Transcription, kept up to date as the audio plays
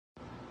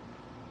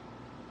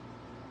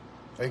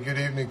Hey, good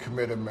evening,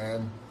 committed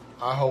man.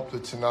 I hope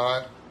that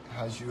tonight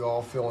has you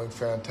all feeling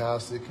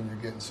fantastic and you're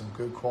getting some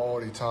good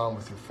quality time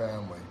with your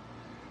family.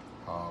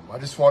 I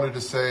just wanted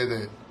to say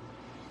that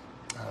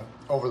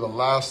over the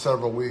last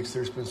several weeks,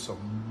 there's been some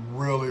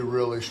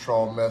really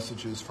strong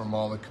messages from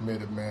all the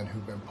committed men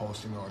who've been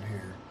posting on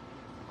here.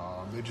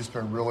 They've just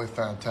been really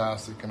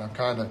fantastic, and I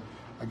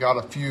got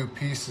a few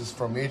pieces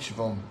from each of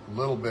them, a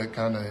little bit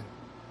kind of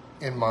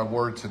in my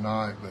word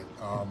tonight,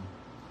 but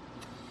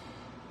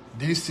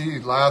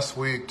DC last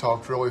week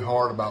talked really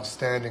hard about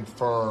standing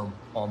firm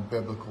on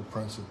biblical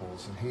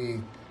principles, and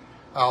he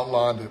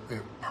outlined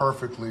it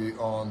perfectly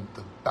on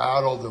the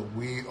battle that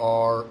we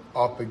are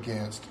up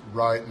against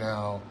right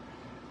now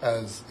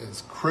as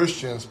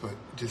Christians, but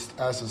just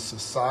as a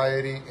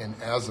society and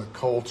as a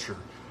culture.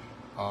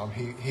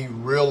 He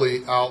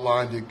really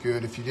outlined it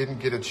good. If you didn't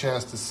get a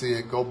chance to see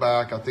it, go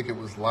back. I think it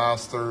was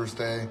last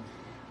Thursday.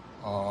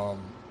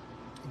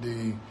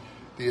 The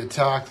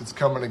attack that's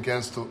coming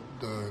against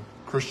the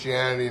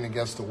Christianity and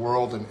against the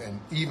world,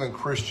 and even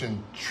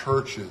Christian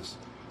churches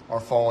are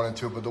falling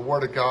into it. But the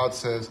Word of God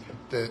says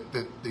that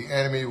the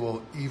enemy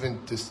will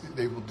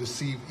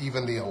deceive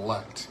even the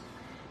elect.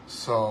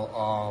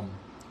 So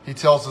he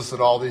tells us that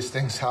all these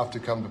things have to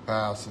come to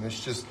pass, and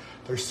it's just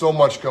there's so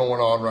much going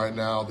on right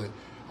now that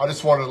I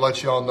just wanted to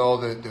let you all know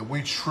that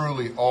we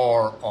truly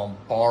are on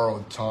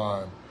borrowed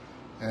time.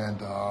 And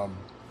I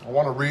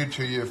want to read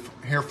to you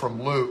here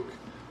from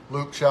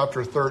Luke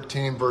chapter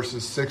 13,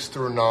 verses 6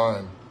 through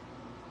 9.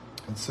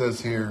 It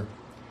says here,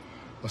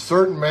 "A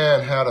certain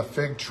man had a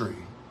fig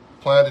tree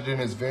planted in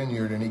his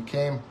vineyard, and he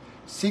came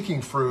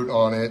seeking fruit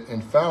on it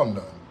and found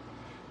none.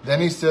 Then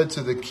he said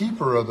to the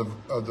keeper of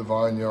the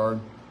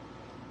vineyard,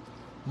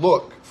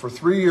 'Look, for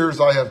 3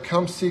 years I have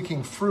come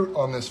seeking fruit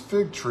on this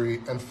fig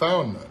tree and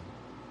found none.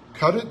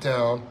 Cut it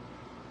down.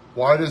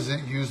 Why does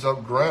it use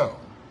up ground?'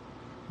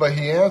 But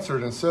he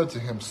answered and said to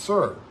him,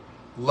 'Sir,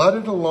 let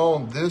it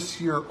alone this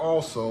year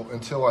also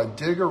until I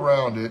dig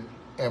around it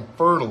and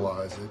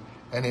fertilize it,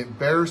 and it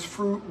bears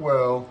fruit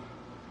well,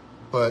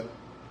 but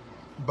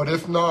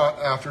if not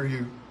after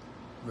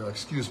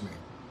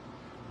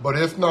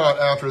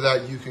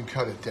that you can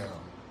cut it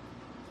down.'"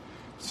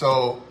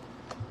 So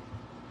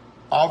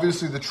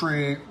obviously the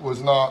tree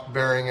was not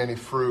bearing any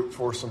fruit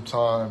for some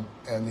time,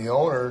 and the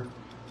owner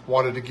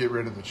wanted to get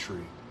rid of the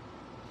tree.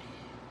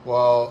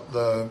 Well,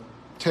 the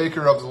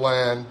taker of the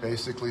land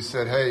basically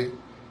said, "Hey,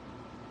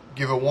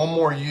 give it one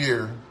more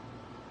year.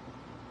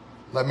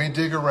 Let me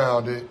dig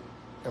around it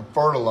and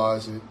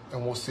fertilize it,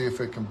 and we'll see if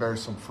it can bear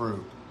some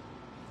fruit."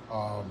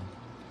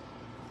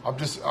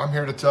 I'm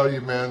here to tell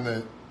you, man,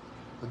 that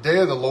the day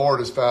of the Lord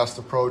is fast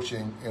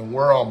approaching, and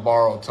we're on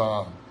borrowed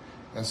time.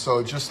 And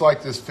so just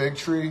like this fig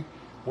tree,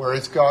 where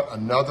it's got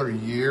another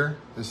year,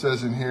 it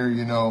says in here,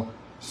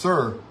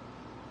 "Sir,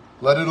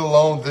 let it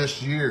alone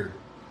this year."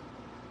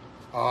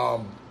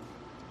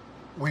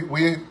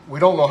 We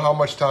don't know how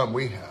much time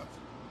we have.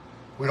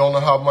 We don't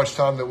know how much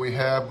time that we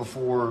have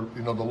before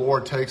the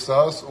Lord takes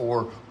us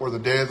or the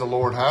day of the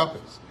Lord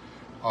happens.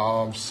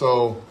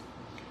 So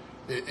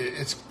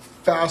it's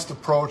fast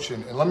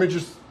approaching. And let me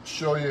just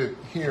show you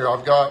here.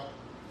 I've got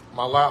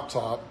my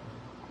laptop,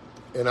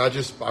 and I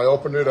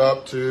opened it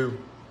up to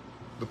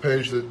the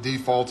page that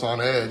defaults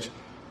on Edge,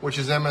 which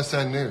is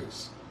MSN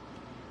News.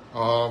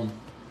 I'll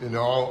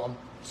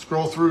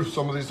scroll through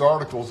some of these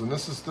articles, and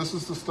this is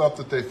the stuff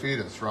that they feed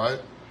us,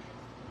 right?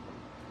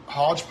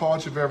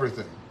 Hodgepodge of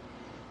everything.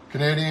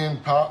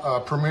 Canadian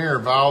Premier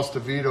vows to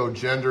veto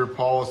gender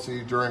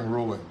policy during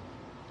ruling.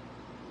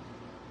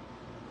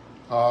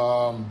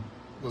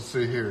 Let's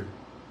see here.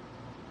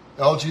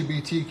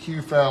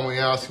 LGBTQ family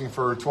asking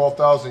for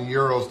 12,000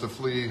 euros to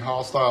flee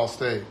hostile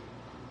state.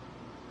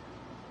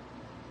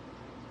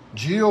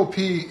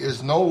 GOP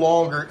is no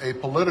longer a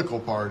political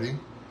party.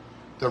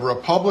 The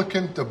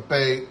Republican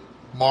debate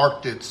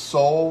marked its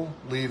soul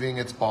leaving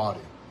its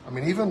body. I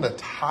mean, even the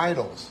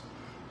titles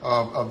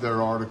of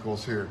their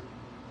articles here.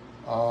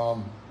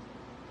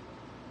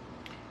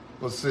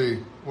 Let's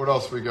see, what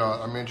else we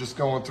got? I mean, just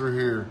going through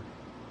here.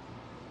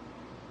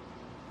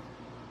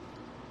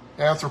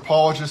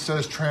 Anthropologist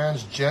says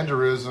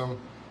transgenderism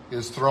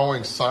is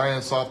throwing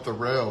science off the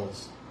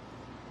rails.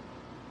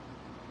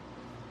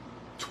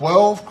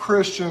 12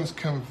 Christians'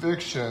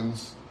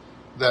 convictions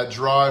that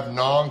drive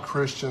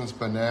non-Christians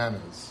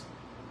bananas.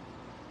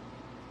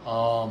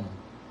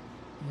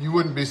 You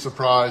wouldn't be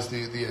surprised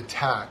the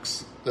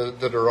attacks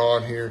that are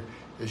on here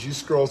as you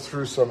scroll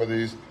through some of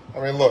these. I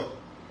mean, look,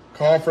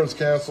 conference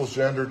cancels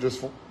gender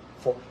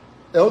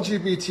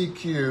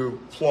LGBTQ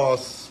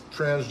plus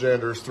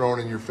transgenders thrown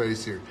in your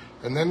face here.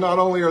 And then not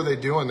only are they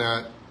doing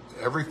that,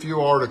 every few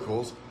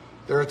articles,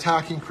 they're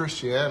attacking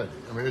Christianity.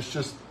 I mean,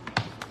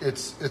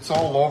 it's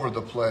all over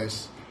the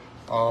place.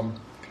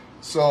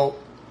 So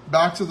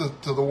back to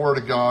the Word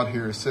of God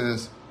here. It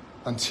says,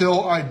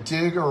 "Until I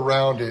dig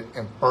around it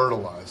and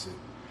fertilize it."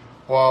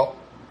 Well,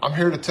 I'm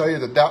here to tell you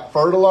that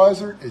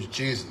fertilizer is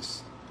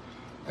Jesus.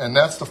 And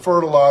that's the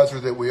fertilizer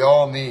that we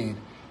all need.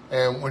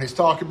 And when he's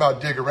talking about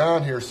dig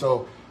around here,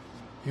 so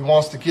He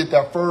wants to get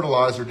that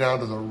fertilizer down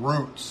to the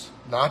roots,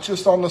 not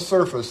just on the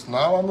surface,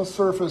 not on the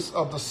surface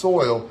of the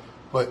soil,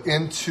 but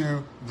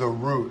into the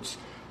roots.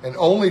 And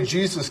only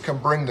Jesus can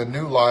bring the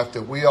new life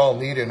that we all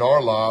need in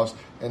our lives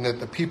and that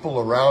the people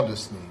around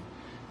us need.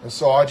 And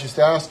so I just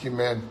ask you,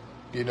 man,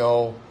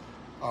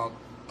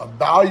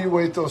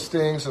 evaluate those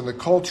things and the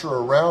culture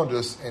around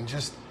us and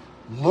just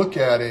look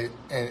at it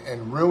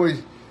and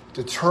really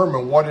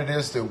determine what it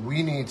is that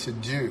we need to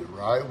do,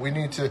 right? We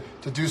need to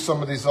do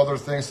some of these other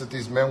things that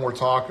these men were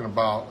talking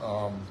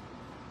about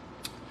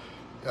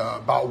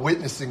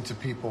witnessing to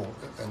people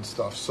and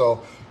stuff.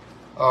 So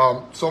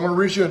I'm going to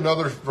read you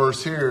another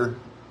verse here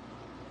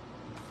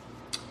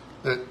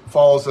that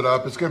follows it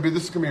up. This is going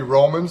to be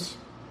Romans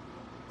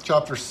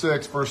chapter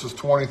 6, verses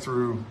 20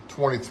 through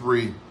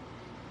 23.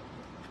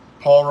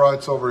 Paul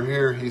writes over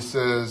here, he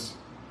says,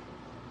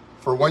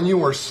 "For when you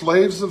were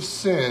slaves of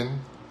sin,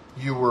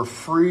 you were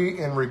free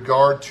in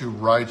regard to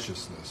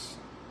righteousness.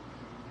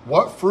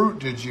 What fruit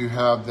did you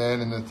have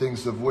then in the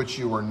things of which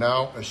you are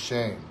now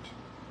ashamed?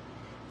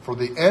 For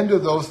the end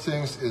of those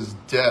things is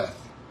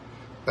death.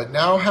 But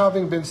now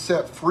having been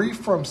set free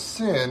from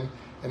sin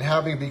and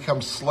having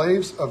become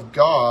slaves of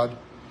God,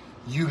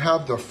 you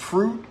have the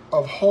fruit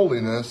of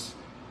holiness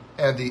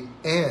and the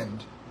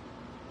end,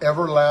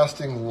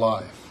 everlasting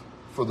life.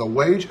 For the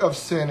wage of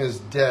sin is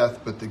death,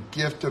 but the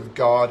gift of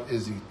God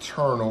is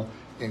eternal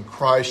in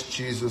Christ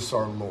Jesus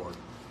our Lord."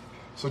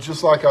 So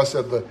just like I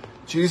said,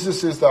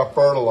 Jesus is that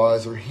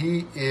fertilizer.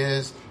 He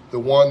is the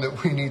one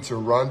that we need to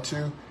run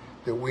to,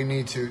 that we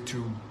need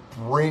to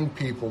bring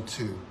people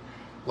to.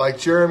 Like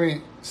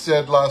Jeremy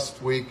said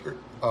last week,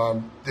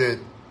 that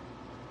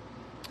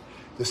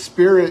the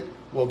Spirit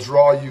will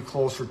draw you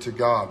closer to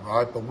God,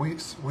 right? But we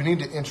need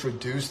to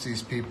introduce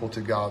these people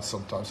to God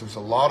sometimes. There's a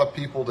lot of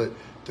people that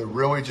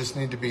really just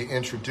need to be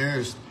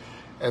introduced,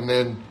 and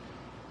then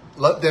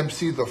let them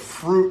see the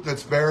fruit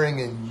that's bearing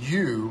in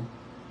you,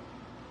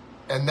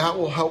 and that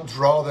will help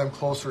draw them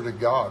closer to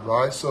God,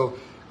 right? So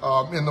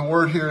in the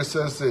word here, it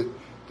says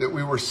that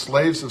we were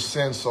slaves of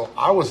sin. So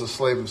I was a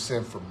slave of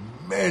sin for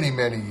many,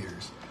 many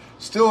years.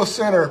 Still a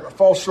sinner,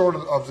 fall short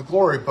of the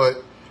glory,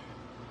 but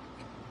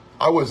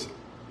I was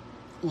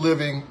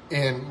living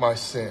in my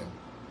sin.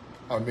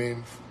 I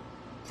mean,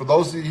 for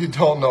those of you who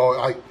don't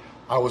know,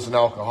 I was an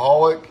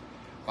alcoholic.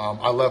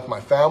 I left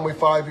my family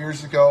 5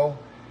 years ago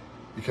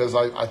because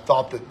I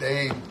thought that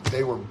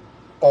they were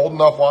old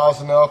enough, wise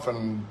enough,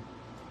 and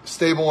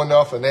stable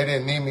enough, and they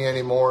didn't need me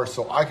anymore,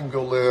 so I can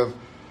go live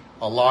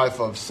a life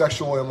of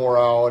sexual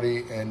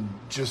immorality and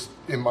just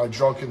in my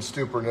drunken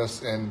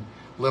stuporness and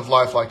live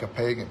life like a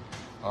pagan.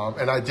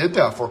 And I did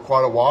that for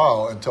quite a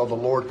while until the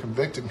Lord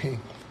convicted me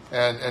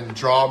and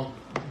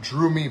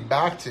drew me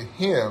back to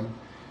Him,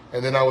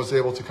 and then I was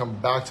able to come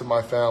back to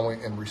my family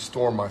and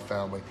restore my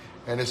family.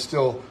 And it's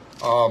still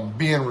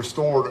being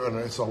restored, and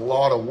it's a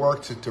lot of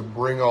work to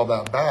bring all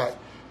that back,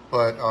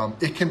 but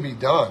it can be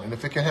done. And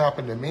if it can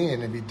happen to me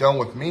and it be done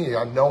with me,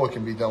 I know it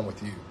can be done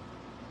with you.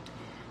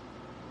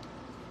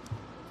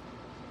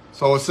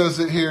 So it says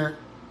it here,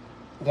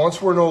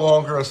 once we're no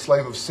longer a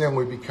slave of sin,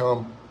 we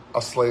become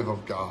a slave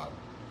of God,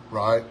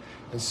 right?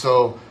 And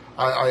so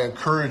I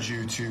encourage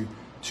you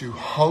to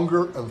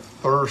hunger and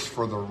thirst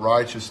for the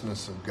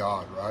righteousness of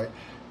God, right?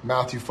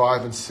 Matthew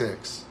 5 and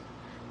 6.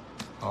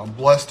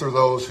 Blessed are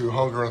those who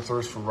hunger and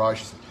thirst for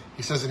righteousness.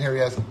 He says in here, he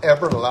has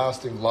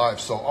everlasting life.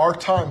 So our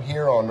time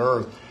here on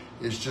earth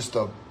is just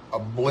a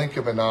blink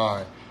of an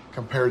eye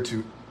compared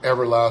to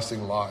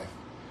everlasting life.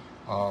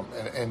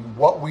 And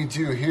what we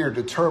do here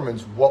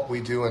determines what we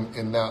do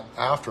in that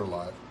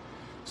afterlife.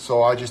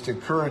 So I just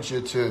encourage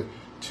you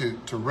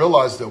to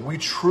realize that we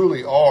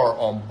truly are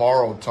on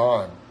borrowed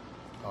time.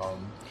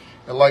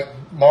 And like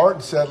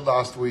Martin said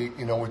last week,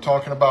 we're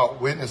talking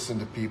about witnessing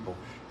to people.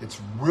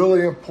 It's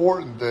really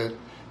important that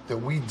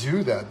we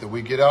do that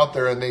we get out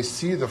there and they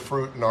see the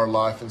fruit in our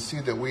life and see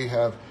that we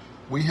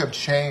have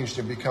changed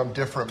and become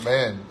different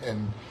men,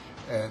 and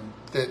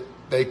that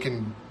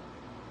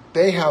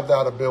they have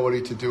that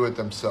ability to do it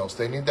themselves.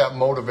 They need that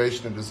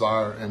motivation and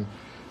desire. And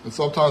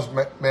sometimes,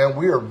 man,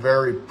 we are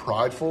very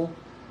prideful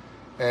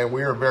and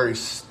we are very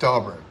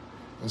stubborn.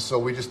 And so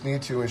we just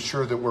need to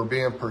ensure that we're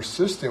being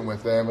persistent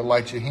with them. And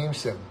like Jaheim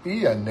said,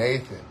 be a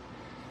Nathan.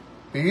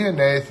 Be a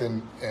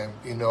Nathan, and,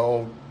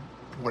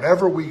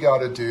 whatever we got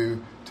to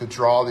do to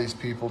draw these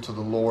people to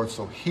the Lord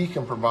so He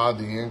can provide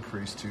the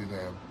increase to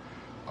them.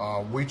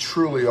 We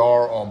truly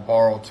are on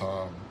borrowed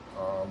time.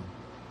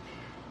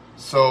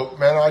 So,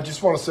 man, I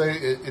just want to say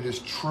it is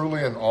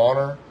truly an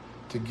honor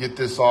to get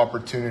this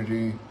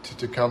opportunity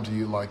to come to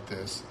you like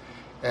this.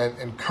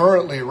 And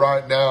currently,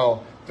 right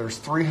now, there's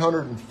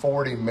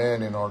 340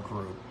 men in our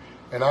group.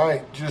 And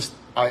I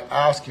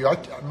ask you,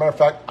 matter of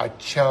fact, I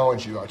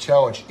challenge you. I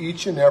challenge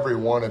each and every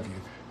one of you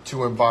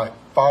to invite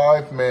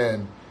 5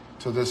 men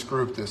to this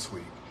group this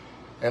week.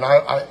 And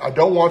I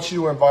don't want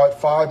you to invite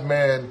 5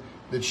 men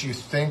that you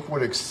think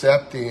would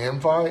accept the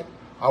invite.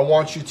 I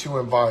want you to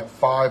invite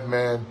 5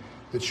 men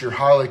that you're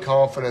highly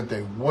confident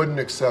they wouldn't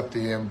accept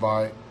the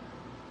invite,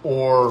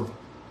 or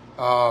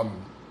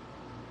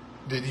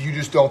that you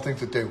just don't think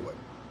that they would.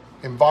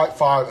 Invite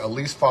five, at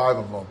least five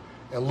of them.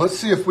 And let's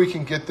see if we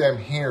can get them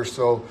here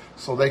so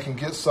they can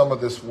get some of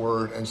this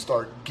word and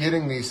start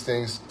getting these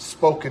things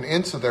spoken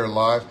into their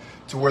life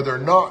to where they're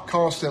not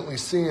constantly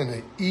seeing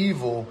the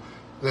evil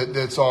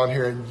that's on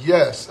here. And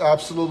yes,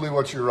 absolutely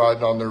what you're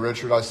writing on there,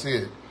 Richard. I see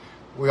it.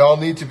 We all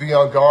need to be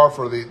on guard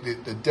for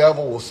the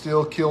devil will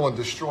steal, kill, and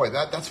destroy.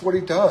 That's what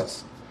he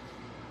does.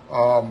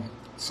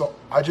 So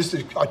I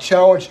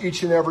challenge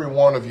each and every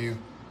one of you,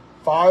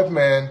 5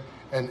 men,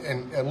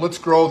 and let's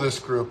grow this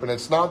group. And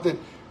it's not that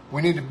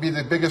we need to be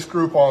the biggest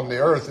group on the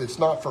earth. It's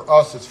not for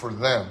us, it's for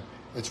them.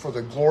 It's for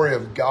the glory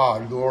of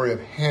God, the glory of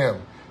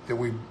Him, that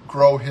we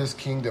grow His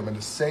kingdom and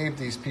to save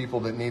these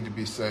people that need to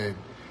be saved.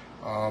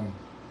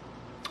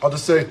 I'll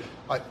just say,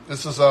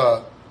 this is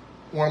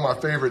one of my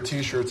favorite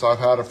T-shirts. I've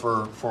had it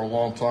for a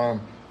long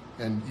time,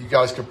 and you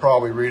guys could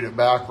probably read it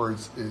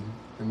backwards.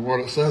 And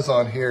what it says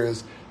on here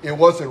is, it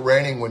wasn't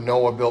raining when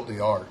Noah built the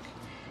ark,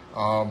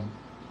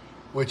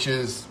 which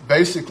is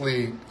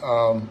basically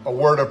a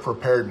word of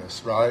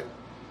preparedness, right?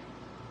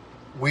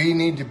 We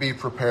need to be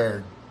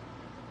prepared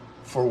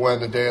for when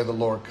the day of the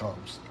Lord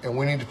comes, and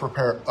we need to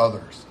prepare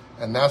others.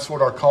 And that's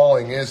what our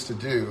calling is to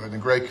do, and the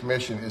Great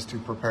Commission is to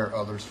prepare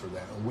others for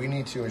that. And we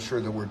need to ensure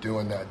that we're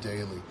doing that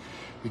daily.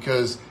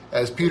 Because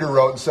as Peter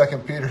wrote in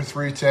 2 Peter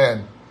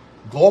 3:10,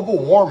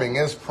 global warming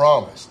is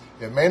promised.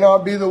 It may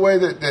not be the way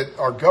that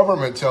our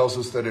government tells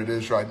us that it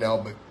is right now,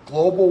 but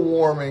global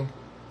warming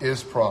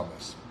is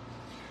promised.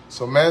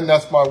 So, men,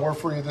 that's my word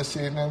for you this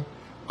evening.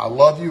 I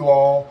love you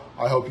all.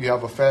 I hope you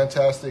have a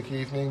fantastic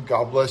evening.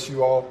 God bless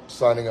you all.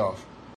 Signing off.